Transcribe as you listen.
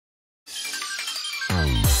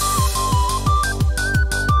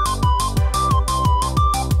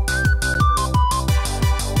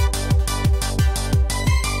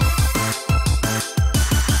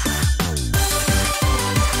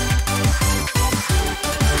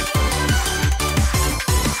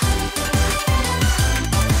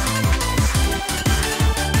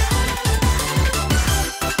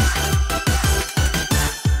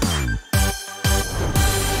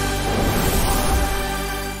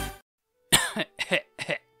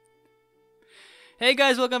Hey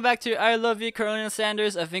guys, welcome back to I Love You, Colonel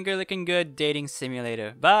Sanders, a finger licking good dating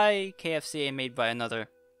simulator by KFC and made by another.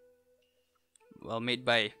 Well, made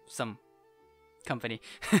by some company.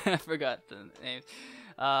 I forgot the name.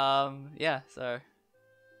 Yeah, so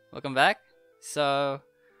welcome back. So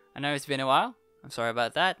I know it's been a while. I'm sorry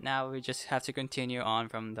about that. Now we just have to continue on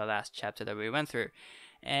from the last chapter that we went through.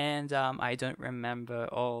 And I don't remember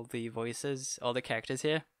all the voices, all the characters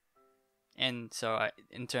here. And so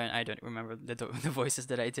in turn, I don't remember the voices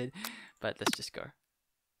that I did, but let's just go.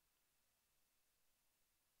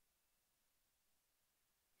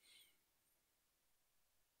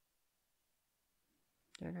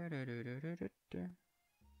 Oh,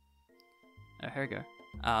 here we go.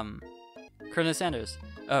 Colonel Sanders.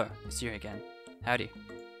 Oh, it's you again. Howdy.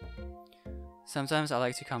 Sometimes I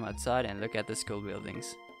like to come outside and look at the school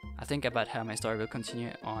buildings. I think about how my story will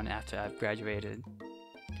continue on after I've graduated.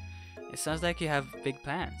 It sounds like you have big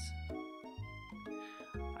plans.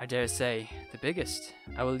 I dare say, the biggest.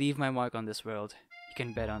 I will leave my mark on this world. You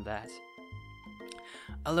can bet on that.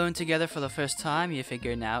 Alone together for the first time, you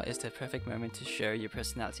figure now is the perfect moment to show your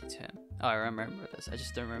personality to him. Oh, I remember this. I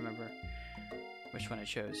just don't remember which one I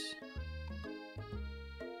chose.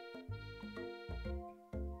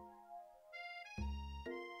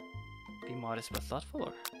 Be modest but thoughtful,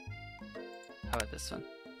 or how about this one?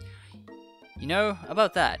 You know,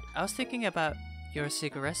 about that, I was thinking about your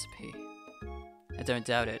secret recipe. I don't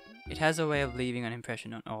doubt it. It has a way of leaving an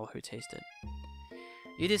impression on all who taste it.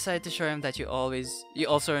 You decide to show him that you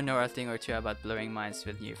also know a thing or two about blowing minds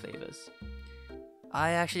with new flavors.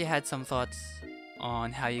 I actually had some thoughts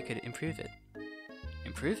on how you could improve it.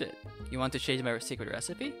 Improve it? You want to change my secret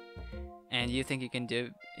recipe? And you think you can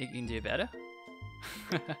do better?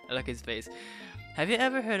 I like his face. Have you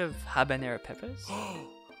ever heard of habanero peppers?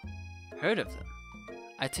 Heard of them.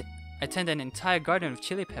 I tend an entire garden of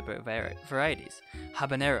chili pepper varieties.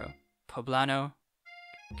 Habanero, poblano,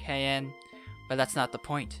 cayenne, but that's not the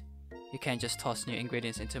point. You can't just toss new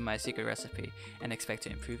ingredients into my secret recipe and expect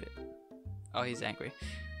to improve it. Oh, he's angry.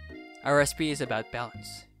 Our recipe is about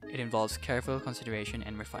balance. It involves careful consideration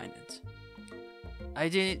and refinement. I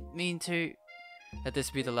didn't mean to let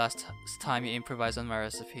this be the last time you improvise on my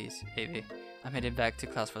recipes, Avy. I'm heading back to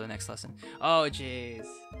class for the next lesson. Oh, jeez.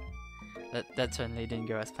 That certainly didn't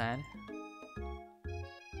go as planned.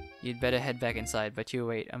 You'd better head back inside, but you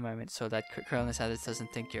wait a moment so that Colonel Sanders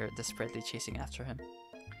doesn't think you're desperately chasing after him.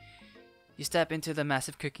 You step into the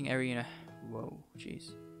massive cooking arena. Whoa,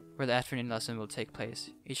 jeez. Where the afternoon lesson will take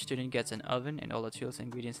place. Each student gets an oven and all the tools and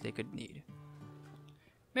ingredients they could need.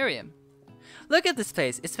 Miriam! Look at this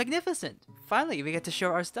place! It's magnificent! Finally, we get to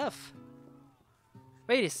show our stuff!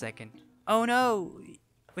 Wait a second. Oh no!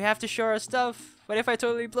 We have to show our stuff! What if I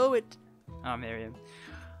totally blow it? Oh, Miriam.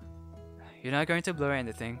 You're not going to blow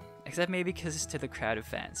anything, except maybe kisses to the crowd of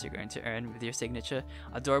fans you're going to earn with your signature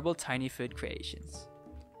adorable tiny food creations.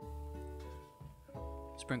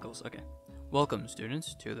 Sprinkles, okay. Welcome,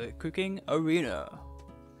 students, to the cooking arena.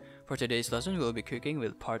 For today's lesson, we'll be cooking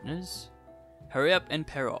with partners. Hurry up and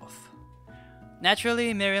pair off.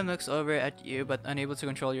 Naturally, Miriam looks over at you, but unable to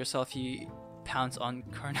control yourself, you pounce on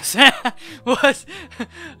Colonel Sanders. What?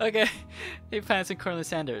 Okay, he pounces on Colonel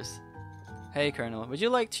Sanders. Hey Colonel, would you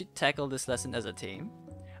like to tackle this lesson as a team?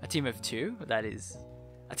 A team of two, that is.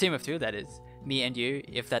 A team of two, that is. Me and you,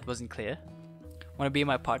 if that wasn't clear. Wanna be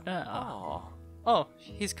my partner? Oh,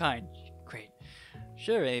 he's kind. Great.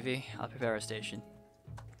 Sure, Avy, I'll prepare a station.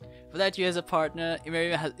 Without you as a partner,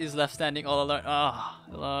 Miriam is left standing all alone.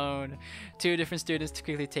 Alone. Two different students to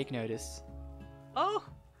quickly take notice. Oh!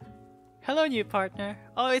 Hello, new partner.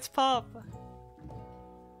 Oh, it's Pop.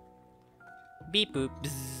 Beep boop.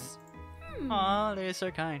 Bzz. Aw, they're so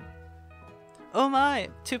kind. Oh my,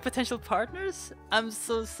 two potential partners? I'm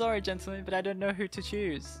so sorry, gentlemen, but I don't know who to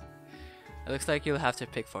choose. It looks like you'll have to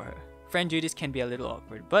pick for her. Friend duties can be a little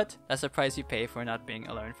awkward, but that's the price you pay for not being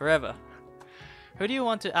alone forever. Who do you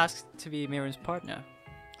want to ask to be Miriam's partner?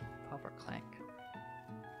 Pop or Clank?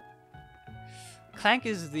 Clank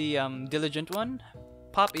is the diligent one.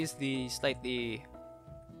 Pop is the slightly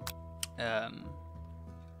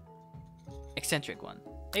eccentric one.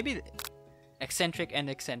 Maybe eccentric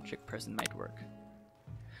person might work.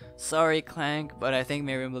 Sorry, Clank, but I think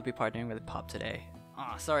Miriam will be partnering with Pop today.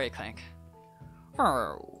 Aw, sorry, Clank.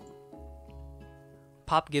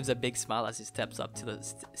 Pop gives a big smile as he steps up to the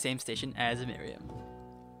same station as Miriam.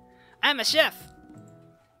 I'm a chef!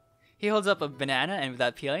 He holds up a banana and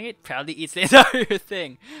without peeling it, proudly eats the entire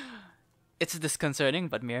thing. It's disconcerting,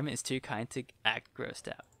 but Miriam is too kind to act grossed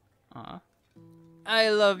out. Aw. I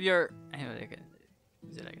love your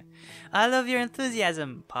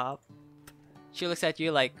enthusiasm, Pop. She looks at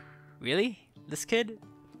you like, really? this kid?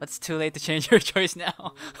 But it's too late to change your choice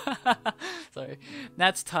now. Sorry. Now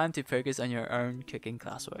it's time to focus on your own cooking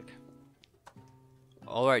classwork.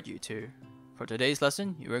 Alright, you two. For today's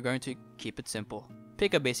lesson, you are going to keep it simple.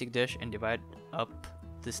 Pick a basic dish and divide up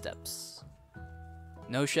the steps.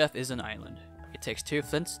 No chef is an island. It takes 2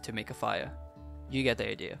 flints to make a fire. You get the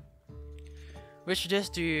idea. Which dish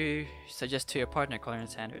do you suggest to your partner, Colonel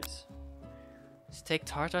Sanders? Steak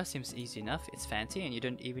tartare seems easy enough. It's fancy and you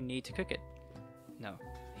don't even need to cook it. No,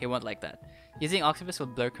 he won't like that. Using octopus will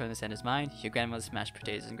blur Colonel Sanders' mind. Your grandmother's mashed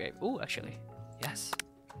potatoes and gravy. Ooh, actually, yes.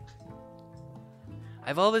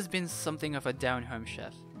 I've always been something of a down-home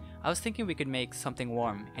chef. I was thinking we could make something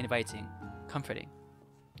warm, inviting, comforting.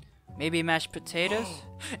 Maybe mashed potatoes?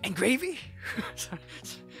 And gravy? Sorry,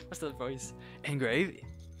 what's that voice? And gravy.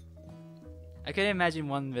 I couldn't imagine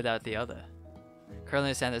one without the other.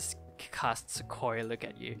 Colonel Sanders casts a coy look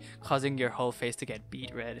at you, causing your whole face to get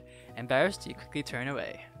beet red. Embarrassed, you quickly turn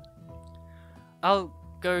away. I'll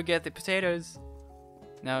go get the potatoes.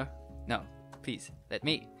 No, please, let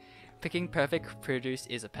me. Picking perfect produce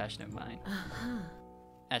is a passion of mine.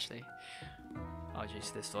 Ashleigh. Oh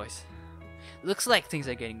jeez, this voice. Looks like things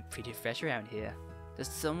are getting pretty fresh around here. Does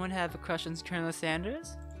someone have a crush on Colonel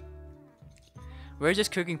Sanders? We're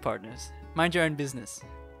just cooking partners. Mind your own business.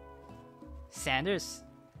 Sanders'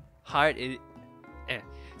 heart is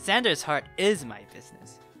my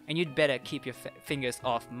business, and you'd better keep your fingers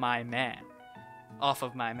off my man. Off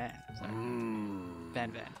of my man. Sorry.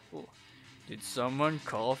 Van. Ooh. Did someone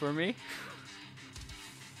call for me?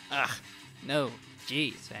 Ugh, no.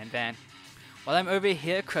 Jeez, Van. While I'm over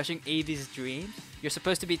here crushing Avy's dreams, you're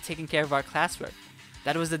supposed to be taking care of our classwork.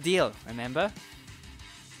 That was the deal, remember?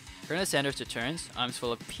 Colonel Sanders returns, arms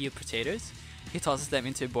full of peeled potatoes. He tosses them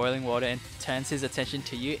into boiling water and turns his attention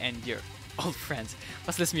to you and your old friends.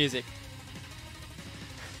 What's this music?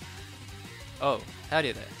 Oh,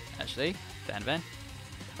 howdy there, Ashleigh, Van.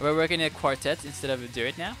 Are we working in a quartet instead of a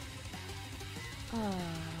duet now?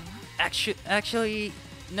 Actually,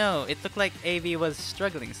 no. It looked like AV was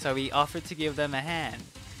struggling, so we offered to give them a hand.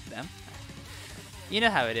 Them? You know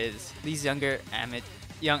how it is. These young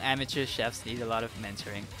amateur chefs need a lot of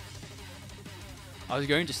mentoring. I was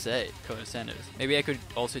going to say, Colonel Sanders, maybe I could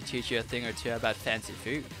also teach you a thing or two about fancy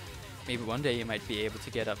food. Maybe one day you might be able to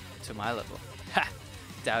get up to my level. Ha!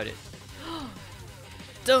 Doubt it.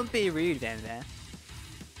 Don't be rude, Van.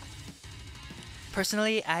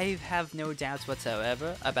 Personally, I have no doubts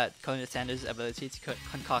whatsoever about Colonel Sanders' ability to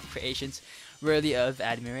concoct creations worthy of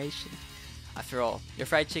admiration. After all, your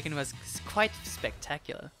fried chicken was quite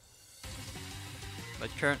spectacular. But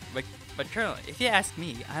Colonel, if you ask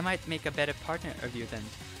me, I might make a better partner of you than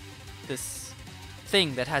this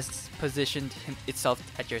thing that has positioned itself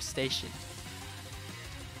at your station.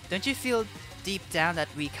 Don't you feel deep down that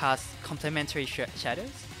we cast complementary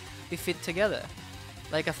shadows? We fit together,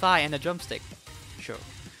 like a thigh and a drumstick. Sure.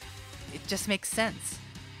 It just makes sense.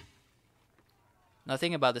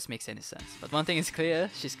 Nothing about this makes any sense, but one thing is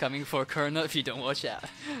clear, she's coming for Colonel if you don't watch out.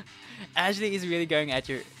 Ashleigh is really going at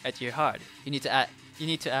your heart. You need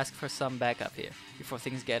to ask for some backup here before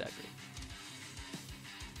things get ugly.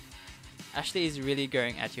 Ashleigh is really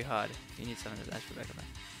going at you hard. You need someone to ask for backup.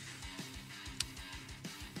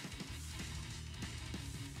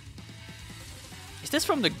 Is this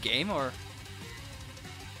from the game or?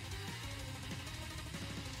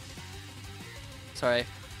 Sorry.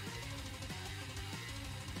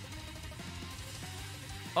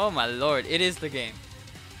 Oh my lord, it is the game.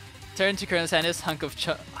 Turn to Colonel Sanders, hunk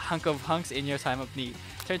of hunks in your time of need.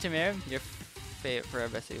 Turn to Miriam, your forever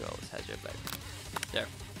bestie who always has your back. There,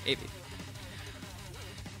 AB.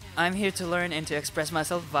 I'm here to learn and to express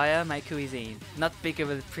myself via my cuisine, not bigger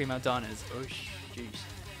with prima donnas. Oh jeez.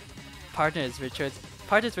 Partners were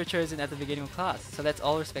chosen at the beginning of class, so let's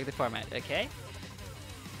all respect the format, okay?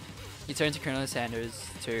 You turn to Colonel Sanders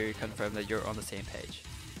to confirm that you're on the same page.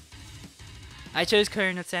 I chose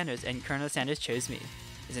Colonel Sanders and Colonel Sanders chose me.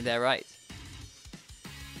 Isn't that right?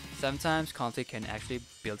 Sometimes conflict can actually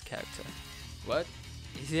build character. What?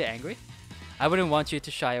 Is he angry? I wouldn't want you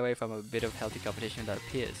to shy away from a bit of healthy competition with our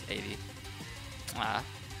peers, AV.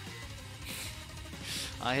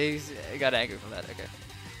 He got angry for that, okay.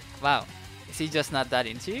 Wow, is he just not that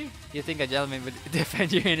into you? You think a gentleman would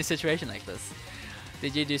defend you in a situation like this?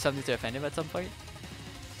 Did you do something to offend him at some point?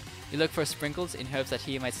 You look for Sprinkles in hopes that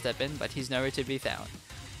he might step in, but he's nowhere to be found.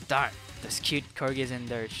 Darn, those cute corgis in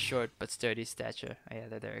their short but sturdy stature. Oh yeah,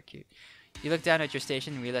 they're very cute. You look down at your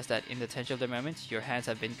station and realize that in the tension of the moment, your hands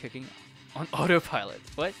have been cooking on autopilot.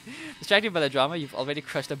 What? Distracted by the drama, you've already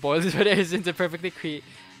crushed the boiled potatoes into perfectly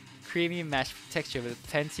creamy mashed texture with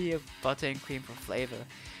plenty of butter and cream for flavor.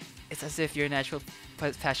 It's as if your natural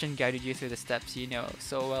passion guided you through the steps you know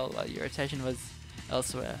so well while your attention was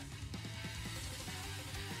elsewhere.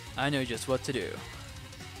 I know just what to do.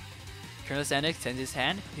 Colonel Sanders extends his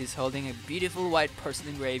hand. He's holding a beautiful white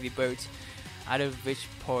porcelain gravy boat, out of which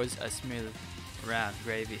pours a smooth, round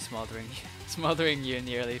gravy smothering your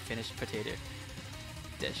nearly finished potato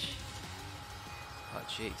dish. Oh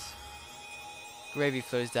jeez. Gravy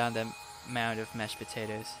flows down the mound of mashed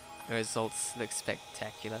potatoes. The results look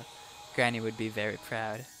spectacular. Granny would be very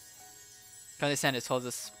proud. Colonel Sanders holds a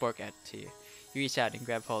spork out to you. You reach out and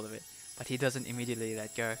grab hold of it, but he doesn't immediately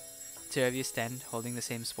let go. Two of you stand holding the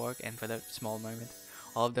same spork, and for a small moment,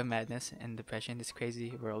 all of the madness and depression in this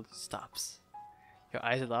crazy world stops. Your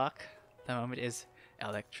eyes lock. The moment is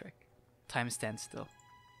electric. Time stands still.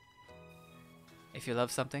 If you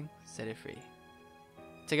love something, set it free.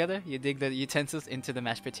 Together, you dig the utensils into the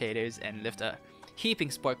mashed potatoes and lift a heaping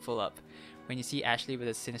sporkful up. When you see Ashleigh with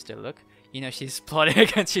a sinister look, you know she's plotting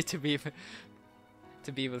against you to be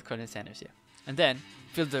with Colonel Sanders here. And then,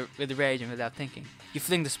 filled with rage and without thinking, you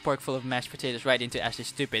fling the sporkful of mashed potatoes right into Ashleigh's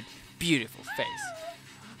stupid, beautiful face.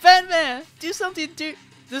 Van! Do something! Do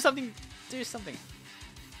something!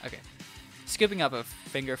 Okay. Scooping up a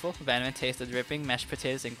fingerful, Van tastes the dripping mashed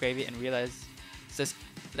potatoes and gravy and realizes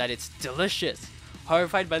that it's delicious.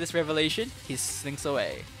 Horrified by this revelation, he slinks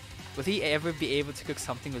away. Will he ever be able to cook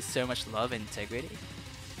something with so much love and integrity?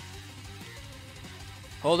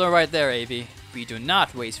 Hold on right there, Avi. We do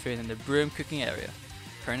not waste food in the broom cooking area.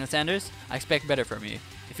 Colonel Sanders, I expect better from you.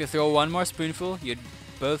 If you throw one more spoonful, you'd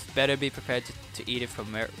both better be prepared to eat it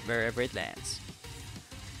from wherever it lands.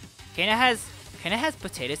 Kinda has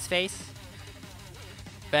potatoes face.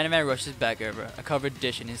 Vanderman rushes back over, a covered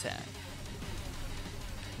dish in his hand.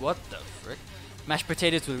 What the frick? Mashed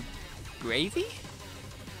potatoes with gravy?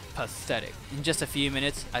 Pathetic. In just a few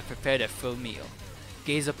minutes, I prepared a full meal.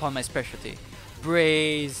 Gaze upon my specialty.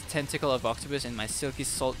 Braised tentacle of octopus in my silky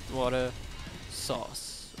saltwater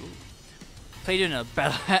sauce. Ooh. Plated in a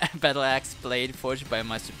battle axe blade forged by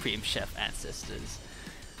my supreme chef ancestors.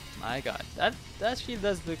 My god, that actually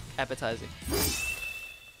does look appetizing.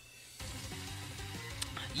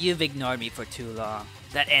 You've ignored me for too long.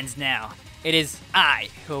 That ends now. It is I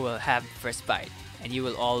who will have the first bite, and you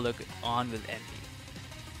will all look on with envy.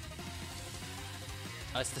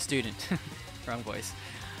 Oh, it's the student. Wrong voice.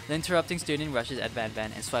 The interrupting student rushes at Van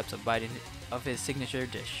and swipes a bite of his signature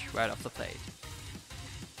dish right off the plate.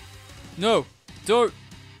 No! Don't!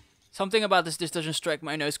 Something about this dish doesn't strike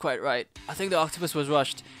my nose quite right. I think the octopus was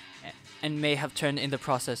rushed and may have turned in the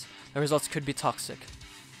process. The results could be toxic.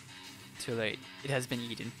 Too late. It has been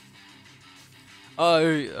eaten.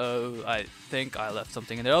 I think I left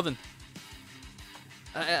something in the oven.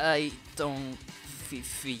 I don't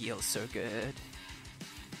feel so good.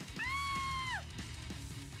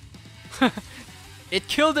 It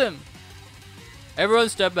killed him! Everyone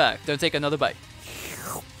step back. Don't take another bite.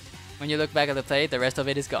 When you look back at the plate, the rest of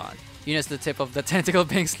it is gone. You notice the tip of the tentacle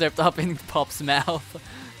being slipped up in Pop's mouth.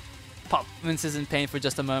 Pop winces in pain for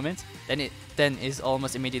just a moment, then is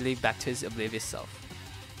almost immediately back to his oblivious self.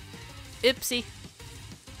 Oopsie.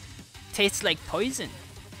 Tastes like poison.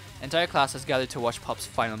 The entire class has gathered to watch Pop's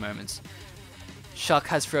final moments. Shock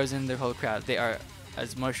has frozen the whole crowd. They are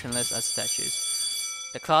as motionless as statues.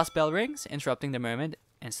 The class bell rings, interrupting the moment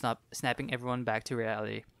and snapping everyone back to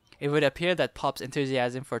reality. It would appear that Pop's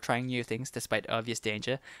enthusiasm for trying new things, despite obvious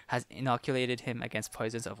danger, has inoculated him against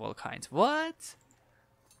poisons of all kinds. What?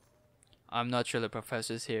 I'm not sure the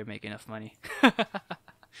professors here make enough money.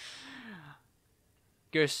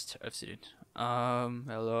 Ghost of student.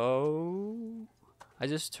 Hello? I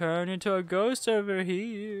just turned into a ghost over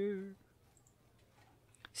here.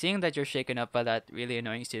 Seeing that you're shaken up by that really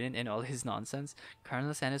annoying student and all his nonsense,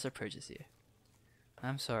 Colonel Sanders approaches you.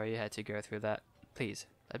 I'm sorry you had to go through that. Please,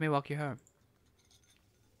 let me walk you home.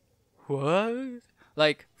 What?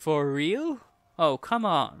 Like, for real? Oh, come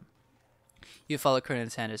on. You follow Colonel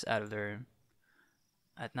Sanders out of the room.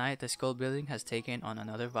 At night, the school building has taken on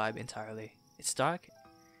another vibe entirely. It's dark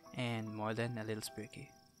and more than a little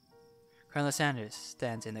spooky. Colonel Sanders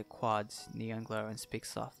stands in the quad's neon glow and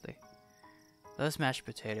speaks softly. Those mashed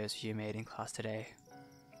potatoes you made in class today.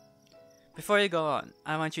 Before you go on,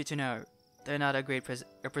 I want you to know they're not a great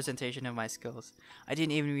representation of my skills. I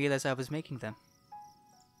didn't even realize I was making them.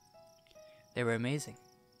 They were amazing.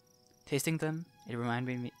 Tasting them, it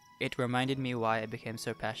reminded me why I became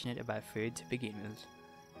so passionate about food to begin with.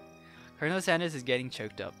 Colonel Sanders is getting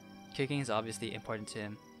choked up. Cooking is obviously important to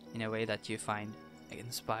him in a way that you find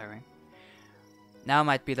inspiring. Now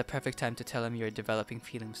might be the perfect time to tell him you're developing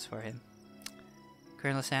feelings for him.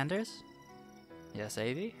 Colonel Sanders? Yes,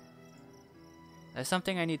 Avi? There's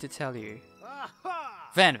something I need to tell you.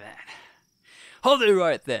 Van. Hold it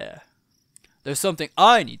right there. There's something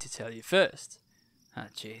I need to tell you first. Ah,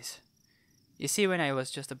 jeez. You see, when I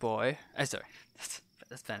was just a boy... sorry.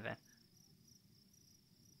 That's Van.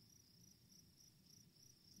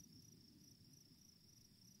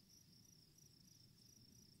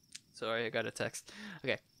 Sorry, I got a text.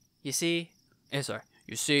 Okay. You see,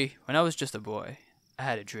 when I was just a boy, I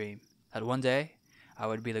had a dream that one day I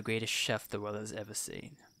would be the greatest chef the world has ever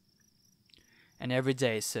seen. And every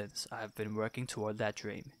day since, I have been working toward that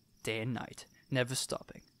dream, day and night, never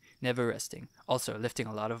stopping, never resting, also lifting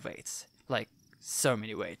a lot of weights, like so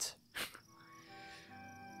many weights.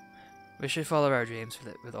 We should follow our dreams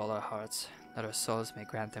with all our hearts, that our souls may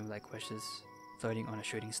grant them like wishes, floating on a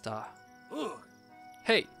shooting star. Ugh.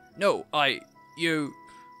 Hey, no, you...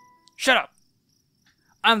 Shut up!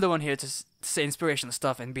 I'm the one here to say inspirational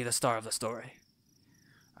stuff and be the star of the story.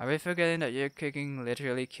 Are we forgetting that your kicking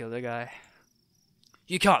literally killed a guy?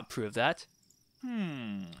 You can't prove that.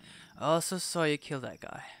 I also saw you kill that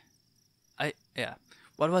guy. Yeah.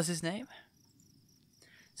 What was his name?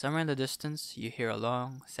 Somewhere in the distance, you hear a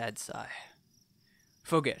long, sad sigh.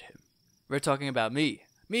 Forget him. We're talking about me.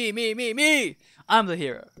 Me! I'm the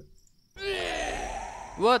hero.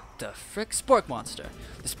 What the frick? Spork Monster.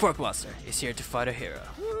 The Spork Monster is here to fight a hero.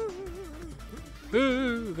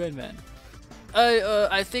 Ooh, Van.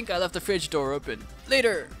 I think I left the fridge door open.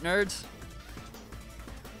 Later, nerds.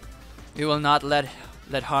 We will not let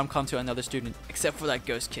harm come to another student, except for that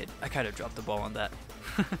ghost kid. I kind of dropped the ball on that.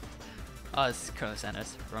 Oh, it's Colonel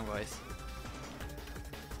Sanders. Wrong voice.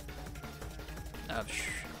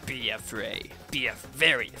 Be afraid. Be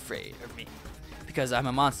very afraid of me. Because I'm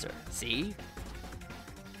a monster. See?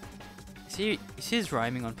 Is he just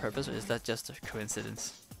rhyming on purpose, or is that just a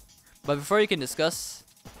coincidence? But before you can discuss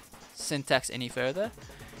syntax any further,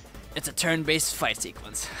 it's a turn-based fight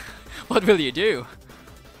sequence. What will you do?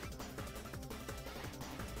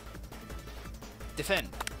 Defend.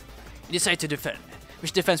 You decide to defend.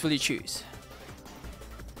 Which defense will you choose?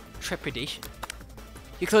 Trepidation.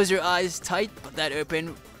 You close your eyes tight, but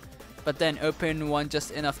then open one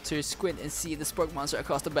just enough to squint and see the Spork Monster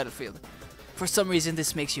across the battlefield. For some reason,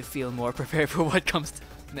 this makes you feel more prepared for what comes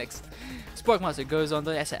next. Spork Monster goes on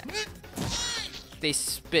the attack. They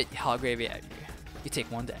spit hot gravy at you. You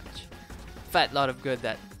take 1 damage. Fat lot of good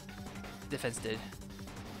that defense did.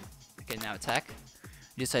 Okay, now attack.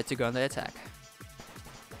 You decide to go on the attack.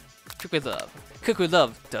 Cook with Love. Cook with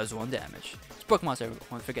Love does 1 damage. Spork Monster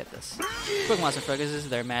won't forget this. Spork Monster focuses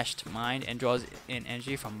their mashed mind and draws in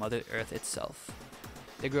energy from Mother Earth itself.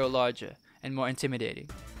 They grow larger and more intimidating.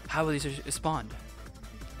 How will you respond?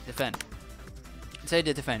 Defend. Decide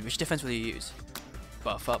to defend. Which defense will you use?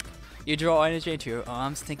 Buff up. You draw energy into your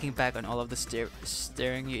arms, thinking back on all of the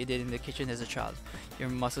staring you did in the kitchen as a child. Your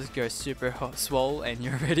muscles grow super swole and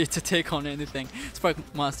you're ready to take on anything. Spork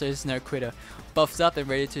Monster is no quitter. Buffs up and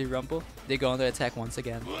ready to rumble. They go on the attack once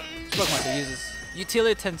again. Spork Monster uses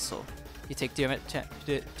Utilitensel. You take 2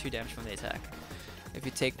 damage from the attack. If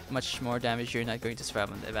you take much more damage, you're not going to survive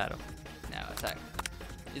in the battle. Now attack.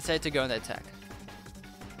 You decide to go on the attack.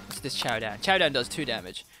 What's this Chow Down? Chow Down does 2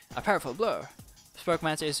 damage. A powerful blow. Spork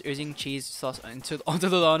Monster is oozing cheese sauce onto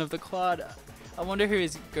the lawn of the quad. I wonder who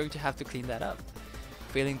is going to have to clean that up.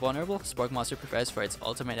 Feeling vulnerable, Spork Monster prepares for its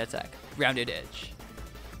ultimate attack. Rounded Edge.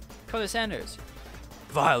 Colonel Sanders.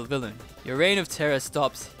 Vile villain. Your reign of terror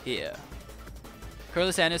stops here.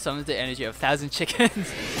 Colonel Sanders summons the energy of 1,000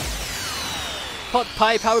 chickens. Pot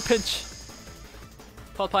Pie Power Pinch.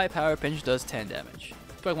 Pot Pie Power Pinch does 10 damage.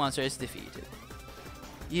 Spork Monster is defeated.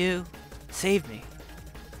 You saved me.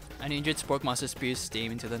 An injured Spork Monster spews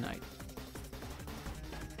steam into the night.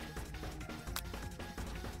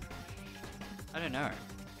 I don't know.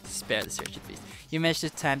 Spare the searching beast. You manage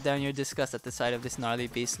to tamp down your disgust at the sight of this gnarly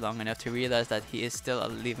beast long enough to realize that he is still a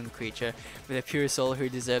living creature with a pure soul who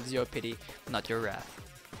deserves your pity, not your wrath.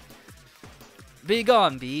 Be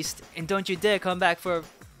gone, beast, and don't you dare come back for a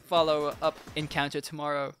follow-up encounter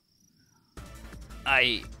tomorrow.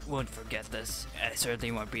 I won't forget this. I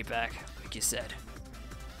certainly won't be back, like you said.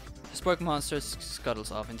 The Spork Monster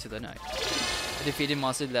scuttles off into the night. The defeated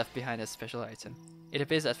monster left behind a special item. It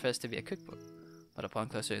appears at first to be a cookbook, but upon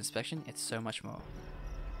closer inspection, it's so much more.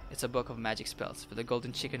 It's a book of magic spells with a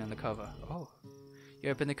golden chicken on the cover. Oh.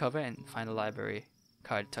 You open the cover and find a library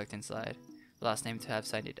card tucked inside. The last name to have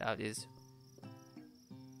signed it out is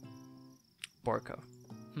Borko.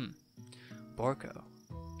 Borko.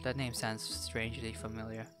 That name sounds strangely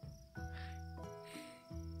familiar.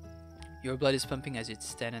 Your blood is pumping as you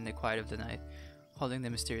stand in the quiet of the night, holding the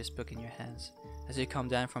mysterious book in your hands. As you come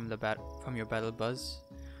down from your battle buzz,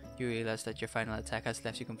 You realize that your final attack has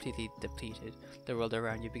left you completely depleted. The world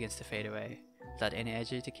around you begins to fade away. Without any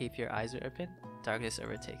energy to keep your eyes open, darkness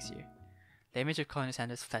overtakes you. The image of Colonel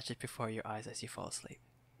Sanders flashes before your eyes as you fall asleep.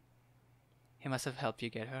 He must have helped you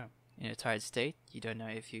get home. In a tired state, you don't know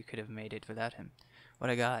if you could have made it without him. What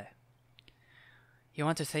a guy. You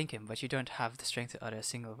want to thank him, but you don't have the strength to utter a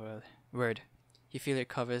single word. You feel your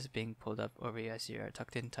covers being pulled up over you as you are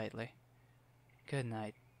tucked in tightly. Good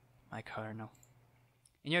night, my Colonel.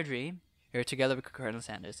 In your dream, you're together with Colonel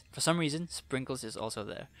Sanders. For some reason, Sprinkles is also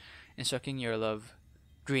there, instructing your love.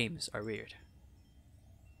 Dreams are weird.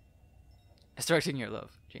 Instructing your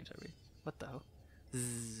love. Dreams are weird. What the hell?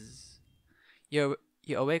 Zzz. You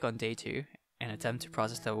awake on day 2 and attempt to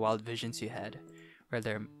process the wild visions you had. Where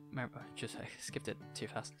they're... Just I skipped it too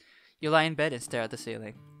fast. You lie in bed and stare at the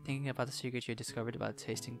ceiling, thinking about the secret you discovered about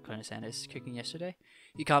tasting Colonel Sanders' cooking yesterday.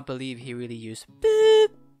 You can't believe he really used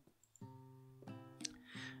beep.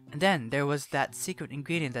 And then there was that secret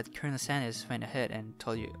ingredient that Colonel Sanders went ahead and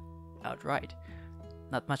told you outright.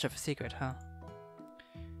 Not much of a secret, huh?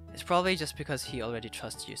 It's probably just because he already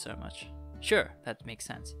trusts you so much. Sure, that makes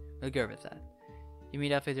sense. We'll go with that. You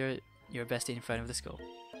meet up with your bestie in front of the school.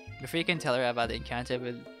 Before you can tell her about the encounter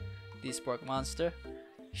with the spork monster,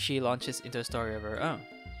 she launches into a story of her own.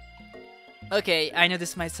 Okay, I know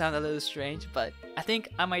this might sound a little strange, but I think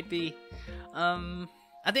I might be...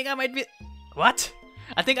 What?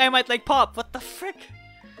 I think I might like Pop. What the frick?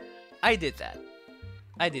 I did that.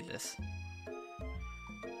 I did this.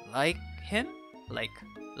 Like him? Like?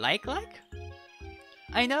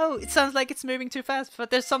 I know, it sounds like it's moving too fast, but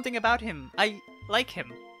there's something about him. I like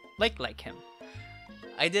him. Like him.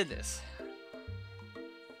 I did this.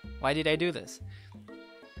 Why did I do this?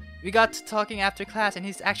 We got to talking after class and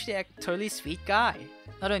he's actually a totally sweet guy.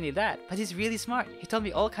 Not only that, but he's really smart. He told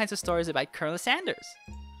me all kinds of stories about Colonel Sanders.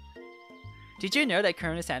 Did you know that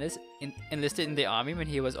Colonel Sanders enlisted in the army when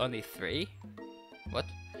he was only 3? What?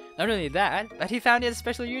 Not only that, but he founded a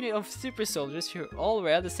special unit of super soldiers who all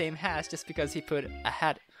wear the same hats just because he put a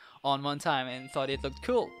hat on one time and thought it looked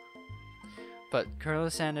cool. But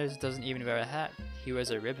Colonel Sanders doesn't even wear a hat. He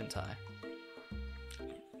wears a ribbon tie.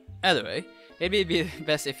 Either way, maybe it'd be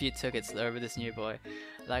best if you took it slow with this new boy,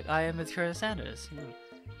 like I am with Colonel Sanders.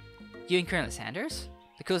 You and Colonel Sanders?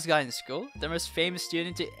 The coolest guy in school? The most famous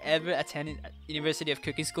student to ever attend University of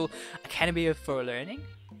Cooking School Academy for Learning?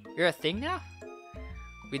 You're a thing now?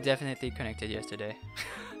 We definitely connected yesterday.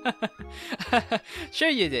 Sure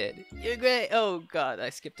you did. You're great. Oh god, I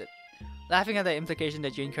skipped it. Laughing at the implication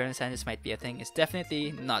that you and Colonel Sanders might be a thing is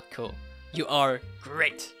definitely not cool. You are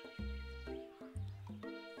great.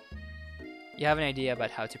 You have an idea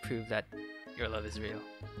about how to prove that your love is real.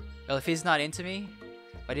 Well, if he's not into me,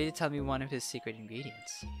 why did he tell me one of his secret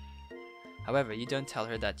ingredients? However, you don't tell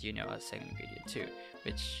her that you know a second ingredient too,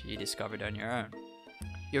 which you discovered on your own.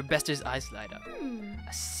 Your bestie's eyes light up.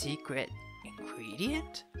 A secret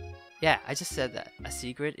ingredient? Yeah, I just said that. A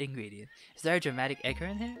secret ingredient. Is there a dramatic echo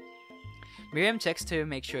in here? Miriam checks to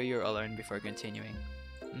make sure you're alone before continuing.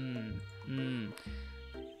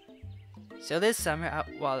 So this summer,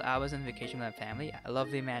 while I was on vacation with my family, a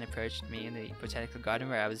lovely man approached me in the botanical garden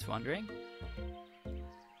where I was wandering.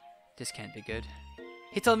 This can't be good.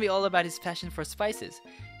 He told me all about his passion for spices.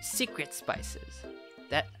 Secret spices.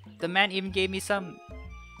 The man even gave me some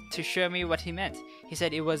to show me what he meant. He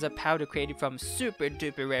said it was a powder created from super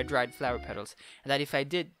duper rare dried flower petals, and that if I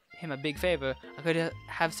did him a big favor, I could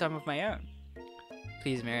have some of my own.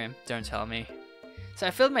 Please, Miriam, don't tell me. So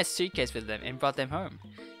I filled my suitcase with them and brought them home.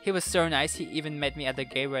 He was so nice, he even met me at the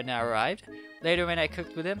gate when I arrived. Later when I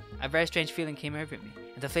cooked with him, a very strange feeling came over me,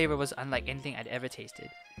 and the flavor was unlike anything I'd ever tasted.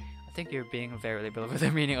 I think you're being very liberal with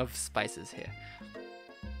the meaning of spices here.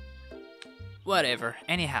 Whatever,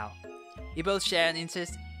 anyhow. We both share an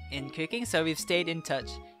interest in cooking, so we've stayed in touch,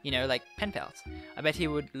 you know, like pen pals. I bet he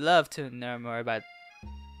would love to know more about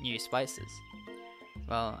new spices.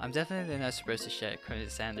 Well, I'm definitely not supposed to share Colonel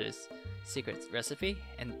Sanders' secret recipe,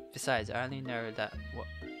 and besides, I only know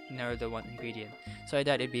the one ingredient, so I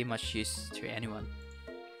doubt it'd be much use to anyone.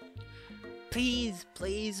 Please,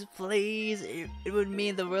 please, please, it would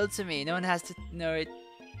mean the world to me. No one has to know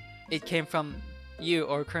it came from you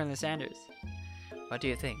or Colonel Sanders. What do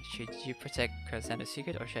you think? Should you protect Colonel Sanders'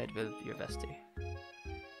 secret or share it with your bestie?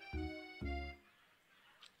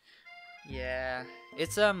 Yeah,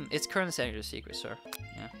 it's Colonel Sanders' secret, sir.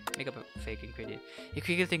 Yeah, make up a fake ingredient. If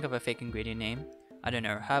you could think of a fake ingredient name, I don't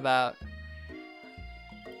know. How about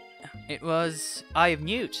it was Eye of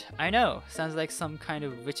Newt? I know, sounds like some kind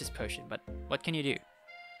of witch's potion, but what can you do?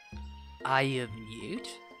 Eye of Newt?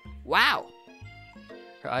 Wow!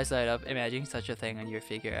 Her eyes light up, imagining such a thing on your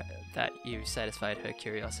figure that you've satisfied her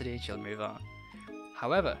curiosity, and she'll move on.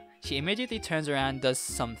 However, she immediately turns around and does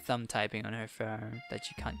some thumb typing on her phone that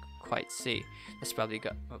you can't quite see. That's probably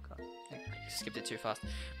got... Oh god, I skipped it too fast.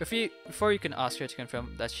 Before you can ask her to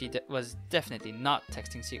confirm that she was definitely not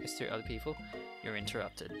texting secrets to other people, you're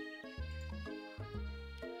interrupted.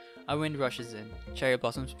 A wind rushes in. Cherry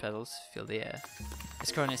blossoms petals fill the air.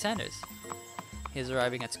 It's Colonel Sanders. He's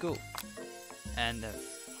arriving at school. And a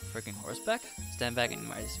freaking horseback? Stand back and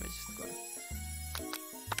admire this majestic glory.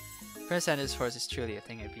 Colonel Sanders' horse is truly a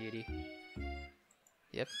thing of beauty.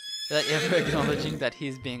 Yep. Without ever acknowledging that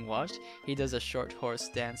he's being watched, he does a short horse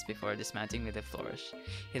dance before dismounting with a flourish.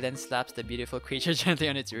 He then slaps the beautiful creature gently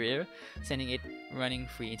on its rear, sending it running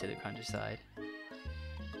free into the countryside.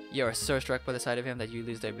 You are so struck by the sight of him that you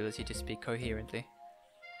lose the ability to speak coherently.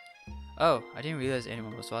 Oh, I didn't realize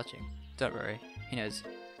anyone was watching. Don't worry, he knows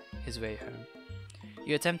his way home.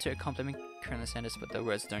 You attempt to compliment Colonel Sanders, but the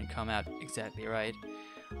words don't come out exactly right.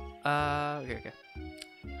 Here we go.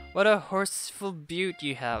 What a horseful beaut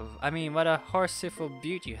you have. What a horseful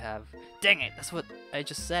beaut you have. Dang it, that's what I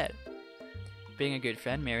just said. Being a good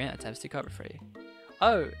friend, Marion attempts to cover for you.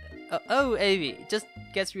 Oh, Avi, just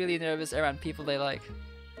gets really nervous around people they like.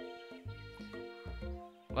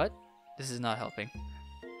 What? This is not helping.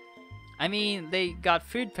 They got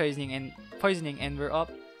food poisoning and we're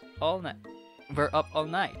up all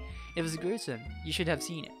night. It was gruesome. You should have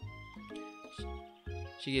seen it.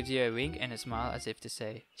 She gives you a wink and a smile as if to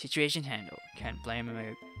say, situation handled. Can't blame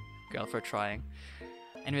a girl for trying.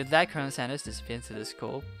 And with that, Colonel Sanders disappears to the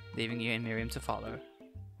school, leaving you and Miriam to follow.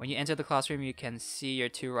 When you enter the classroom, you can see your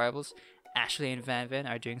two rivals, Ashleigh and Van Van,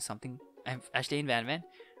 are doing something. Ashleigh and Van Van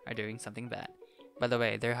are doing something bad. By the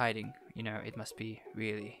way, they're hiding. You know, it must be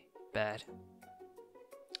really bad.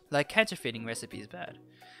 Like counterfeiting recipes bad.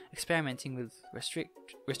 Experimenting with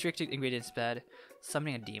restricted ingredients bad.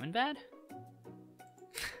 Summoning a demon bad?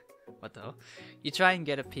 What the hell? You try and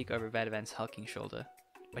get a peek over Van Van's hulking shoulder,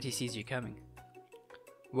 but he sees you coming.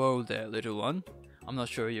 Whoa there, little one. I'm not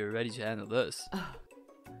sure you're ready to handle this.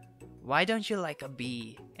 Why don't you like a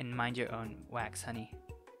bee and mind your own wax, honey?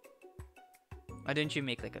 Why don't you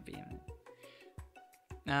make like a bee?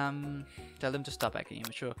 Tell them to stop acting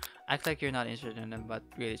immature. Act like you're not interested in them, but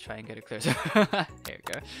really try and get it closer. Here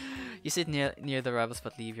we go. You sit near the rivals,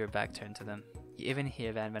 but leave your back turned to them. You even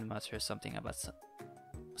hear Van Van mutter something about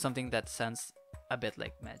something that sounds a bit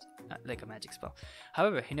like a magic spell.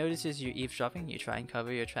 However, he notices you eavesdropping. You try and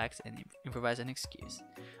cover your tracks and improvise an excuse.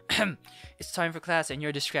 It's time for class, and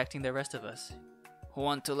you're distracting the rest of us who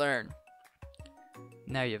want to learn.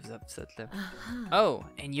 Now you've upset them. Oh,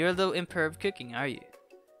 and you're the imperv cooking, are you?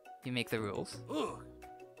 You make the rules. Ooh.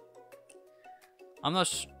 I'm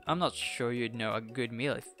not sure you'd know a good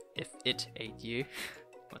meal if it ate you.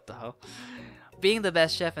 What the hell? Being the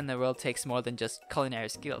best chef in the world takes more than just culinary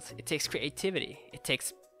skills. It takes creativity. It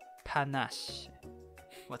takes panache.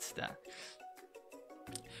 What's that?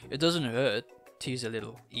 It doesn't hurt to use a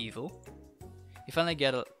little evil. You finally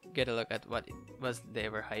get a look at what it was they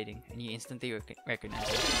were hiding, and you instantly recognize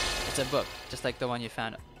it. It's a book, just like the one you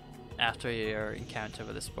found after your encounter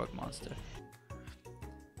with the spork monster.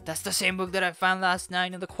 That's the same book that I found last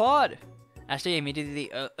night in the quad! Ashleigh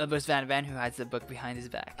immediately elbows Van Van, who hides the book behind his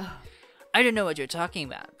back. I don't know what you're talking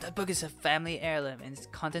about. That book is a family heirloom and its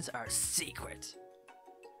contents are secret.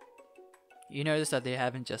 You notice that they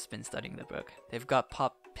haven't just been studying the book. They've got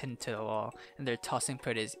Pop pinned to the wall and they're tossing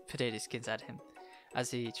potato skins at him as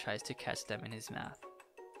he tries to catch them in his mouth.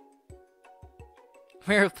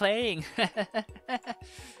 We're playing!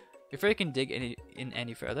 Before you can dig in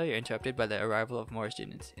any further, you're interrupted by the arrival of more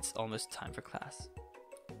students. It's almost time for class.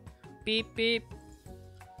 Beep beep!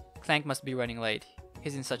 Clank must be running late.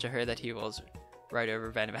 He's in such a hurry that he rolls right over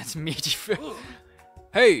Van Van's meaty foot.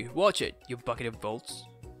 Hey, watch it, you bucket of bolts.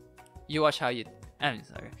 You watch how you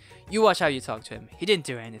talk to him. He didn't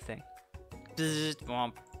do anything.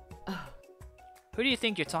 Womp. Who do you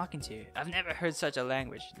think you're talking to? I've never heard such a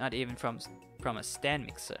language, not even from a stand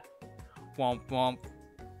mixer. Womp womp.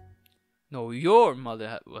 No, your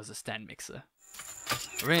mother was a stand mixer.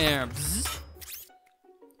 Van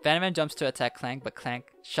Van jumps to attack Clank, but Clank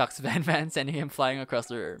shocks Van Van, sending him flying across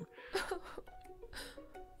the room.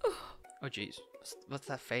 Oh jeez, what's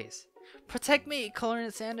that face? Protect me,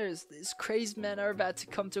 Colonel Sanders! These crazed men are about to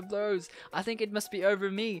come to blows. I think it must be over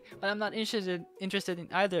me, but I'm not interested in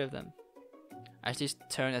either of them. Ashleigh's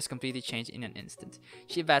tone has completely changed in an instant.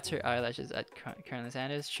 She bats her eyelashes at Colonel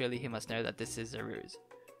Sanders. Surely he must know that this is a ruse.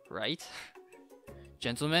 Right?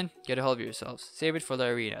 Gentlemen, get a hold of yourselves. Save it for the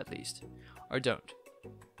arena at least. Or don't.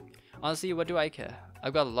 Honestly, what do I care?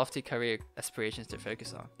 I've got lofty career aspirations to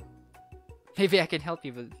focus on. Maybe I can help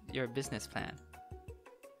you with your business plan.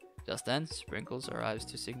 Just then, Sprinkles arrives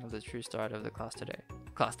to signal the true start of the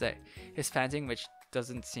class day. He's panting, which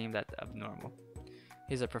doesn't seem that abnormal.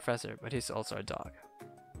 He's a professor, but he's also a dog.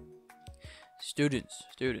 Students,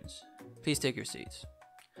 please take your seats.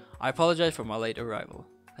 I apologize for my late arrival.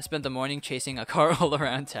 I spent the morning chasing a car all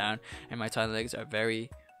around town, and my tiny legs are very,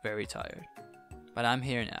 very tired. But I'm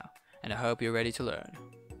here now, and I hope you're ready to learn.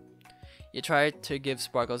 You try to give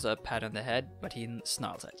Sparkles a pat on the head, but he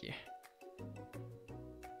snarls at you.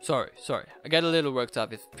 Sorry. I get a little worked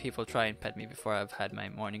up if people try and pet me before I've had my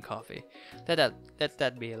morning coffee. Let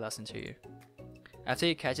that be a lesson to you. After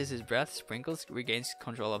he catches his breath, Sprinkles regains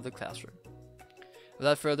control of the classroom.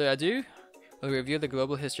 Without further ado, we'll review the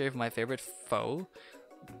global history of my favorite fowl,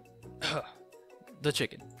 the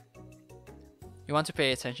chicken. You want to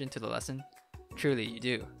pay attention to the lesson? Truly, you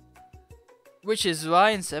do. Which is why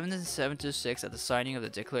in 1776, at the signing of the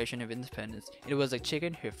Declaration of Independence, it was the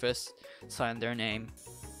chicken who first signed their name.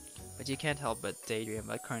 But you can't help but daydream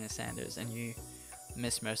about Colonel Sanders, and you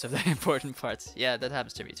miss most of the important parts. Yeah, that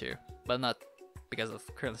happens to me too, but not because of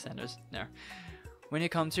Colonel Sanders. No. When you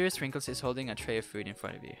come to, Sprinkles is holding a tray of food in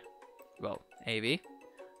front of you. Well, AB.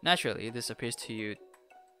 Naturally, this appears to you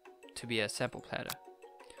to be a sample platter.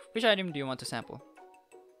 Which item do you want to sample?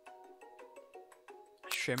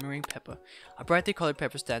 Shimmering pepper. A brightly colored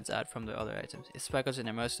pepper stands out from the other items. It sparkles in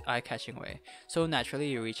the most eye-catching way. So naturally,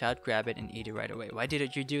 you reach out, grab it, and eat it right away. Why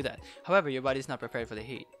didn't you do that? However, your body's not prepared for the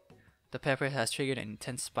heat. The pepper has triggered an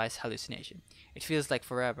intense spice hallucination. It feels like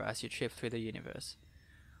forever as you trip through the universe.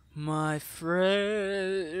 My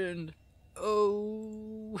friend.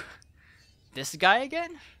 Oh. This guy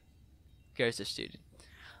again? Goes the student.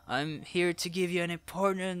 I'm here to give you an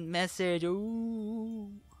important message.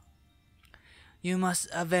 Ooh. You must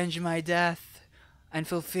avenge my death and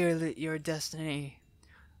fulfill your destiny.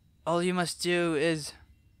 All you must do is...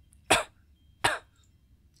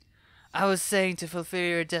 I was saying to fulfill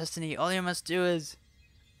your destiny, all you must do is...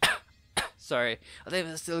 Sorry, I think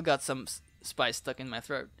I still got some spice stuck in my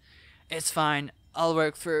throat. It's fine, I'll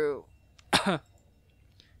work through...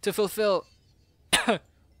 to fulfill...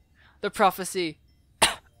 the prophecy.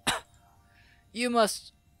 You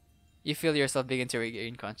must... You feel yourself begin to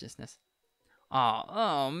regain consciousness.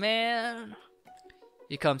 Oh man.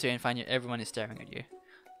 You come to and find everyone is staring at you.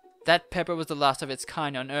 That pepper was the last of its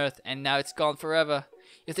kind on Earth, and now it's gone forever.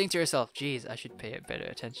 You think to yourself, geez, I should pay better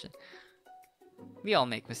attention. We all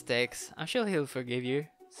make mistakes. I'm sure he'll forgive you.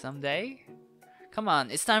 Someday. Come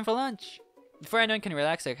on, it's time for lunch. Before anyone can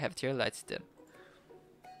relax, the cafeteria lights dim.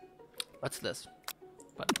 What's this?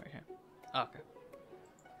 Button right here. Okay.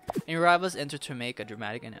 New arrivals enter to make a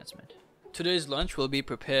dramatic announcement. Today's lunch will be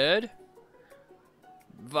prepared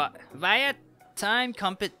via time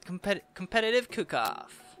competitive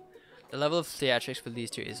cook-off. The level of theatrics for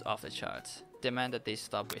these two is off the charts. Demand that they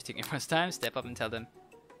stop wasting everyone's time, step up and tell them,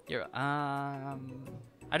 you're, I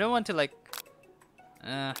don't want to like,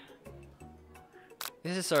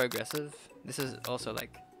 this is so aggressive. This is also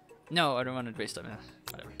like, no, I don't want to waste time.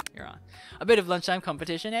 Whatever, you're on. A bit of lunchtime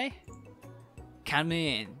competition, eh? Count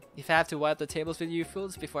me in. If I have to wipe the tables with you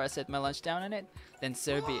fools before I set my lunch down on it, then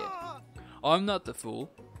so be it. I'm not the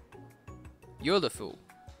fool. You're the fool.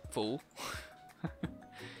 Fool.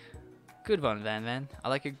 Good one, Van Van. I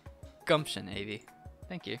like your gumption, Avi.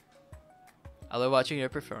 Thank you. I love watching your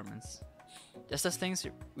performance. Just as things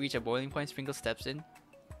reach a boiling point, Sprinkles steps in.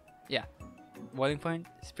 Yeah. Boiling point,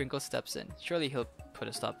 Sprinkles steps in. Surely he'll put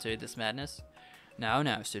a stop to this madness. Now,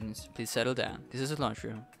 students, please settle down. This is a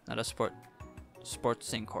lunchroom, not a sports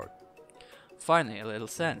sing court. Finally, a little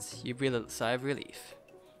sense. You breathe a sigh of relief.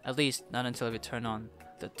 At least, not until we turn on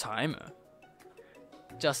the timer.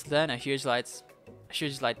 Just then, a huge light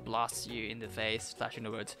blasts you in the face, flashing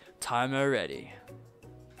the words, "Timer ready."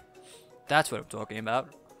 That's what I'm talking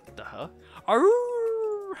about. The hell?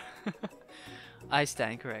 Arrrr! I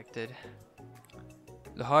stand corrected.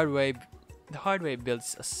 The hard way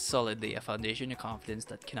builds solidly a foundation of confidence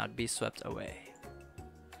that cannot be swept away.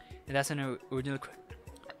 And that's an original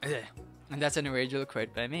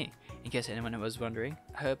quote by me. In case anyone was wondering,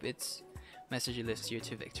 I hope its message lifts you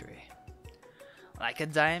to victory. Like a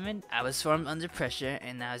diamond, I was formed under pressure,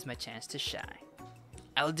 and now is my chance to shine.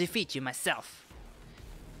 I will defeat you myself.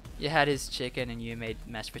 You had his chicken and you made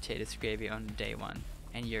mashed potatoes gravy on day one,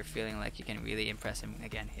 and you're feeling like you can really impress him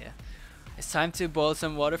again here. It's time to boil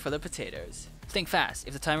some water for the potatoes. Think fast.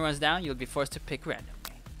 If the timer runs down, you'll be forced to pick randomly.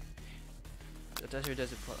 Does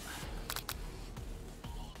it pull?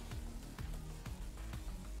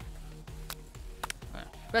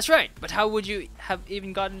 That's right, but how would you have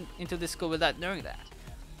even gotten into this school without knowing that?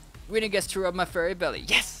 Winner gets to rub my furry belly.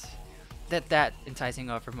 Yes! Let that enticing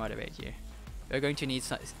offer motivate you. You're going to need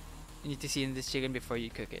you need to season this chicken before you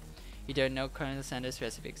cook it. You don't know Colonel Sanders'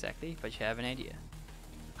 recipe exactly, but you have an idea.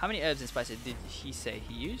 How many herbs and spices did he say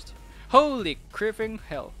he used? Holy cripping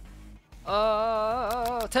hell.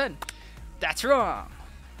 10! That's wrong!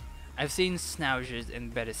 I've seen schnauzers in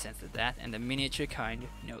better sense than that, and the miniature kind,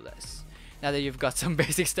 no less. Now that you've got some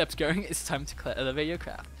basic steps going, it's time to elevate your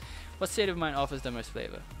craft. What state of mind offers the most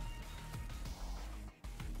flavor?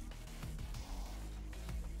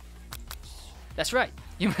 That's right.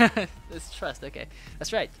 Let's trust. Okay,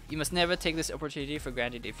 that's right. You must never take this opportunity for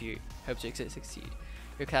granted if you hope to succeed.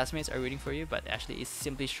 Your classmates are rooting for you, but Ashleigh is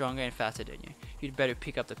simply stronger and faster than you. You'd better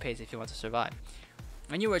pick up the pace if you want to survive.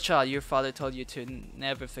 When you were a child, your father told you to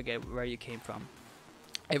never forget where you came from.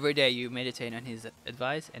 Every day you meditate on his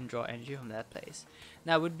advice and draw energy from that place.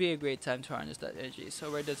 Now would be a great time to harness that energy.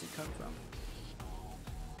 So where does it come from?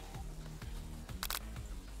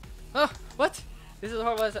 Oh, what? This is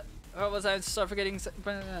horrible science. Start forgetting.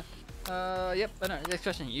 Yep. Next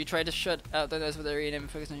question. You try to shut out the noise with the arena and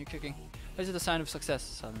focus on your cooking. What is the sign of success?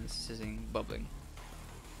 Silence, sizzling, bubbling.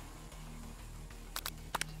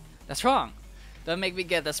 That's wrong. Don't make me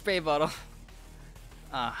get the spray bottle.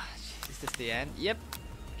 Ah, is this the end? Yep.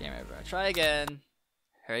 Game over. Try again.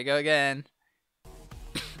 Here we go again.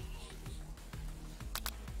 The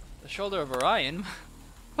shoulder of Orion?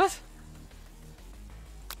 What?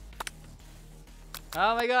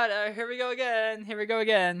 Oh my god, here we go again. Here we go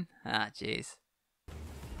again. Ah, jeez.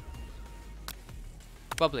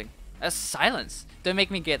 Bubbling. That's silence. Don't make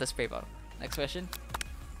me get the spray bottle. Next question.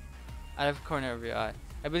 Out of the corner of your eye.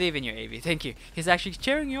 I believe in you, Avi. Thank you. He's actually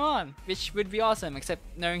cheering you on, which would be awesome, except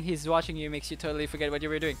knowing he's watching you makes you totally forget what you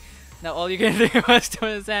were doing. Now all you can think was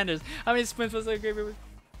Colonel Sanders. How many spoonfuls of gravy with?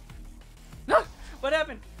 No! What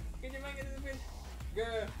happened? Get your mind get this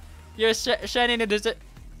girl. You're shining in the desert.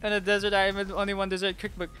 In a desert, I have only one dessert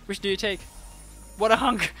cookbook. Which do you take? What a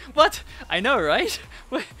hunk! What? I know, right?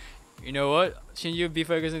 What? You know what? Shouldn't you be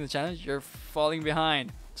focusing on the challenge? You're falling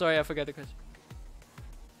behind. Sorry, I forgot the question.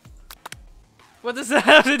 What does that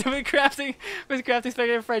have to do with crafting? With crafting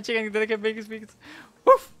spaghetti fried chicken and delicate bacon speakers?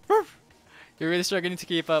 Woof! Woof! You're really struggling to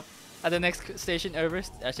keep up. At the next station over,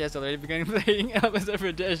 Ashleigh has already begun playing elements of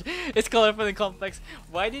her dish. It's colorful and complex.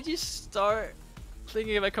 Why did you start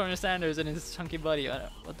thinking about Colonel Sanders and his chunky body?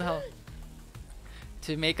 What the hell?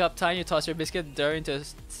 To make up time, you toss your biscuit dough into a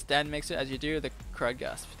stand mixer. As you do, the crowd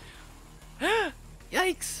gasps.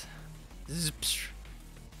 Yikes! Zipsh.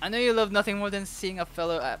 I know you love nothing more than seeing a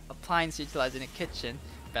fellow appliance utilized in a kitchen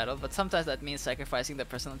battle, but sometimes that means sacrificing the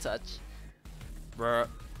personal touch. Brr.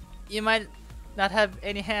 You might not have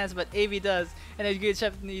any hands, but Avi does, and a good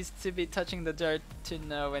chef needs to be touching the dirt to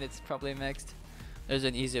know when it's properly mixed. There's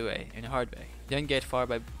an easy way and a hard way. You don't get far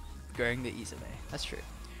by going the easy way. That's true.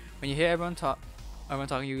 When you hear everyone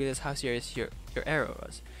talking, you realize how serious your error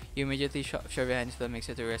was. You immediately shove your hand into the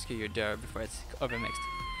mixer to rescue your dough before it's overmixed.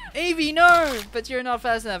 Avi, no! But you're not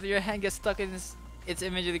fast enough. Your hand gets stuck in this. It's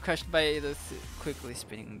immediately crushed by the quickly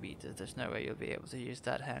spinning beaters. There's no way you'll be able to use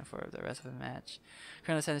that hand for the rest of the match.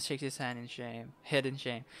 Colonel Sanders shakes his head in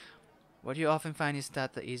shame. What you often find is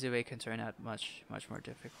that the easy way can turn out much more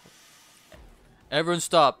difficult. Everyone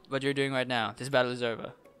stop what you're doing right now. This battle is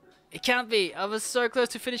over. It can't be. I was so close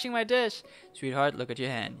to finishing my dish. Sweetheart, look at your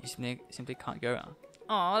hand. You simply can't go wrong.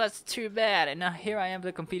 Oh, that's too bad. And now here I am with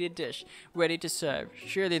a completed dish, ready to serve.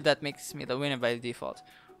 Surely that makes me the winner by default.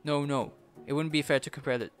 No. It wouldn't be fair to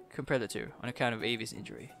compare the two on account of Avi's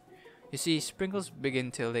injury. You see, Sprinkles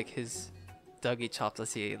begin to lick his doggy chops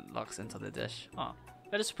as he locks into the dish. Oh,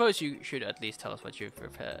 but I suppose you should at least tell us what you've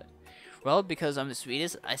prepared. Well, because I'm the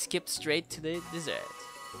sweetest, I skipped straight to the dessert.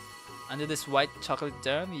 Under this white chocolate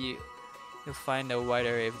dome, you'll find a wide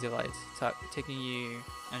array of delights, taking you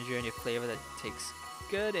on a journey of flavor that takes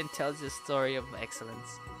good and tells the story of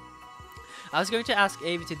excellence. I was going to ask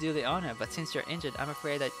Avi to do the honor, but since you're injured, I'm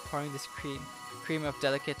afraid that pouring this cream of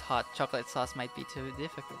delicate hot chocolate sauce might be too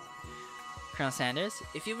difficult. Colonel Sanders,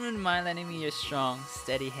 if you wouldn't mind lending me your strong,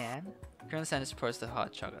 steady hand. Colonel Sanders pours the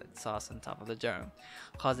hot chocolate sauce on top of the dome,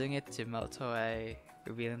 causing it to melt away,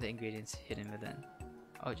 revealing the ingredients hidden within.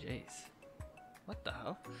 Oh jeez. What the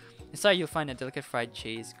hell? Inside you'll find a delicate fried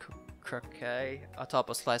cheese croquette, atop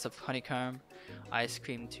a slice of honeycomb, ice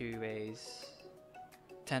cream 2 ways,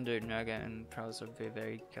 tender nougat, and pearls of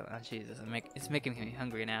very oh Jesus, it's making me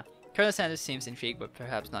hungry now. Colonel Sanders seems intrigued, but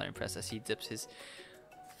perhaps not impressed as he dips his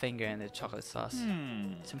finger in the chocolate sauce.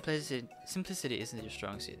 Simplicity isn't your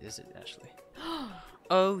strong suit, is it, Ashleigh?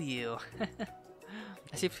 Oh, you.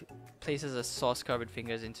 As he places a sauce-covered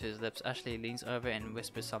fingers into his lips, Ashleigh leans over and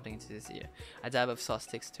whispers something into his ear. A dab of sauce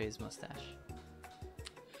sticks to his mustache.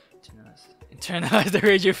 Internalize the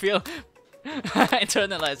rage you feel.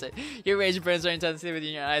 Internalize it. Your rage burns so intensely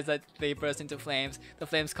within your eyes that they burst into flames. The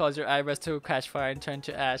flames cause your eyebrows to catch fire and turn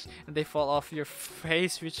to ash, and they fall off your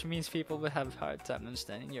face, which means people will have a hard time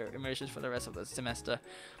understanding your emotions for the rest of the semester.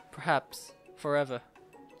 Perhaps forever.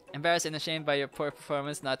 Embarrassed and ashamed by your poor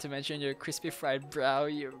performance, not to mention your crispy fried brow,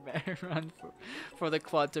 you may run for the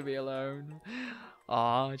quad to be alone.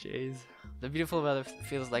 Aw, jeez. The beautiful weather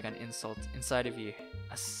feels like an insult inside of you.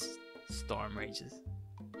 A storm rages.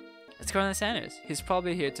 It's Colonel Sanders. He's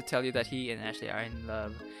probably here to tell you that he and Ashleigh are in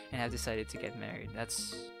love and have decided to get married.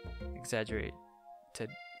 That's exaggerated.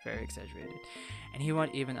 Very exaggerated. And he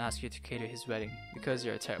won't even ask you to cater his wedding because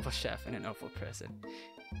you're a terrible chef and an awful person.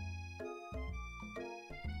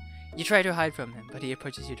 You try to hide from him, but he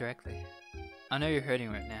approaches you directly. I know you're hurting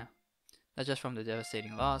right now. Not just from the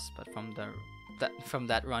devastating loss, but from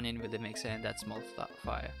that run-in with the mixer and that small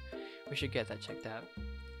fire. We should get that checked out.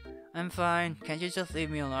 I'm fine. Can't you just leave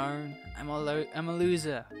me alone? I'm a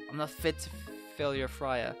loser. I'm not fit to fill your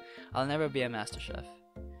fryer. I'll never be a master chef.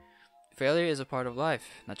 Failure is a part of life,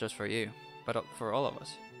 not just for you, but for all of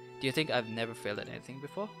us. Do you think I've never failed at anything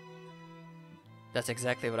before? That's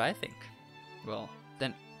exactly what I think. Well,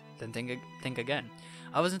 then think again.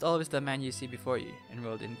 I wasn't always the man you see before you,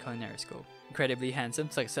 enrolled in culinary school. Incredibly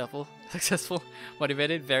handsome, successful,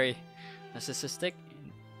 motivated, very narcissistic,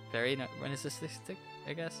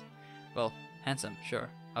 I guess. Well, handsome, sure.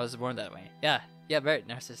 I was born that way. Yeah, very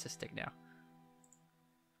narcissistic now.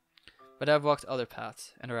 But I've walked other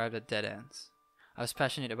paths and arrived at dead ends. I was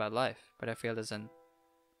passionate about life, but I failed as an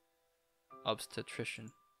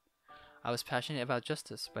obstetrician. I was passionate about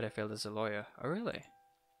justice, but I failed as a lawyer. Oh, really?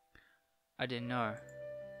 I didn't know.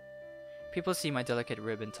 People see my delicate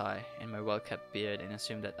ribbon tie and my well-kept beard and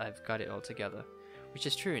assume that I've got it all together, which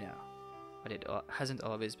is true now, but it hasn't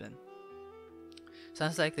always been.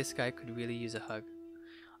 Sounds like this guy could really use a hug.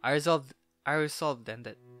 I resolved then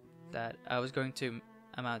that I was going to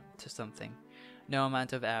amount to something. No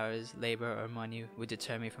amount of hours, labor, or money would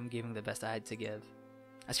deter me from giving the best I had to give.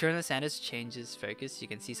 As Colonel Sanders changes focus, you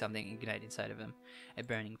can see something ignite inside of him, a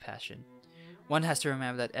burning passion. One has to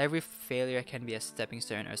remember that every failure can be a stepping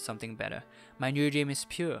stone or something better. My new dream is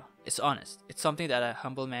pure, it's honest, it's something that a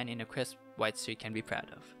humble man in a crisp white suit can be proud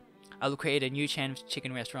of. I will create a new chain of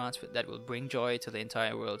chicken restaurants that will bring joy to the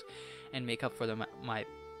entire world and make up for my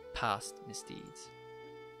past misdeeds.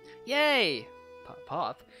 Yay!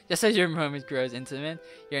 Pop. Just as your moment grows intimate,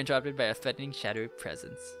 you're interrupted by a threatening shadowy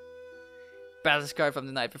presence. Battle scar from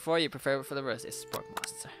the night before, you prepare for the worst. It's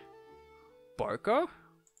Sporkmaster. Barco?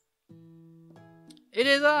 It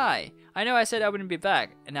is I! I know I said I wouldn't be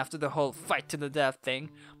back, and after the whole fight to the death thing,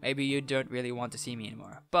 maybe you don't really want to see me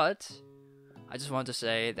anymore. But I just want to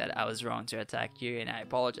say that I was wrong to attack you, and I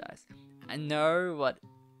apologize. I know what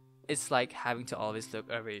it's like having to always look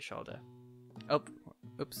over your shoulder. Oops,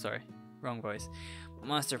 sorry. Wrong voice.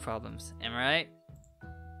 Monster problems, am I right?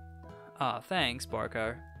 Aw, thanks,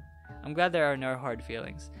 Barco. I'm glad there are no hard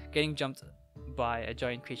feelings. Getting jumped by a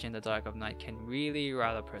giant creature in the dark of night can really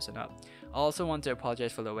rile a person up. I also want to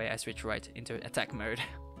apologize for the way I switched right into attack mode.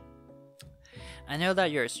 I know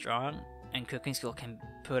that you're strong, and cooking school can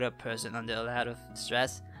put a person under a lot of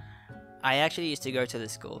stress. I actually used to go to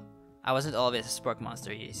this school. I wasn't always a spork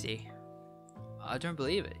monster, you see. I don't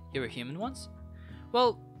believe it. You were human once?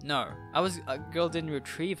 Well, no. I was a golden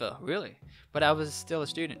retriever, really. But I was still a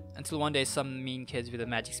student, until one day some mean kids with a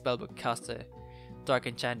magic spellbook cast a dark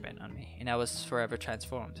enchantment on me, and I was forever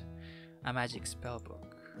transformed. A magic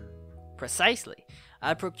spellbook. Precisely.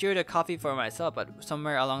 I procured a copy for myself, but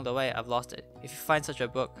somewhere along the way I've lost it. If you find such a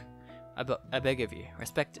book, I beg of you,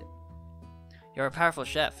 respect it. You're a powerful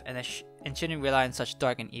chef, and shouldn't rely on such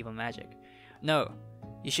dark and evil magic. No,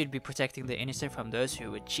 you should be protecting the innocent from those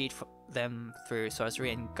who would cheat them through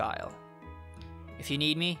sorcery and guile. If you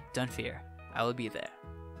need me, don't fear. I will be there.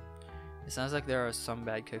 It sounds like there are some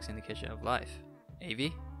bad cooks in the kitchen of life.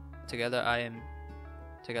 Avi? Together I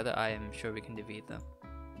am sure we can defeat them.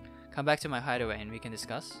 Come back to my hideaway and we can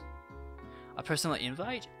discuss. A personal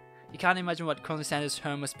invite? You can't imagine what Colonel Sanders'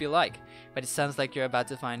 home must be like, but it sounds like you're about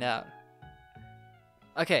to find out.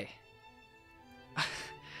 Okay.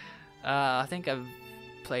 I think I've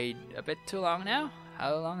played a bit too long now.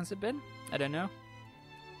 How long has it been? I don't know.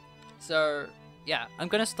 So, yeah, I'm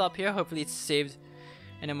gonna stop here. Hopefully it's saved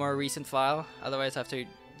in a more recent file. Otherwise I have to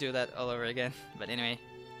do that all over again. But anyway,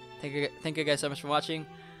 thank you guys so much for watching.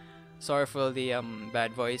 Sorry for the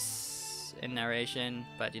bad voice and narration,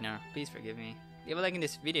 but you know, please forgive me. Leave a like in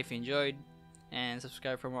this video if you enjoyed, and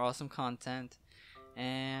subscribe for more awesome content.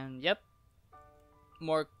 And yep,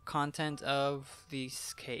 more content of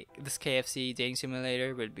this KFC dating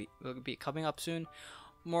simulator will be coming up soon,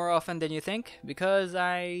 more often than you think, because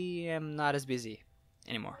I am not as busy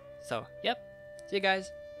anymore. So yep, see you guys.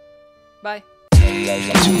 Bye.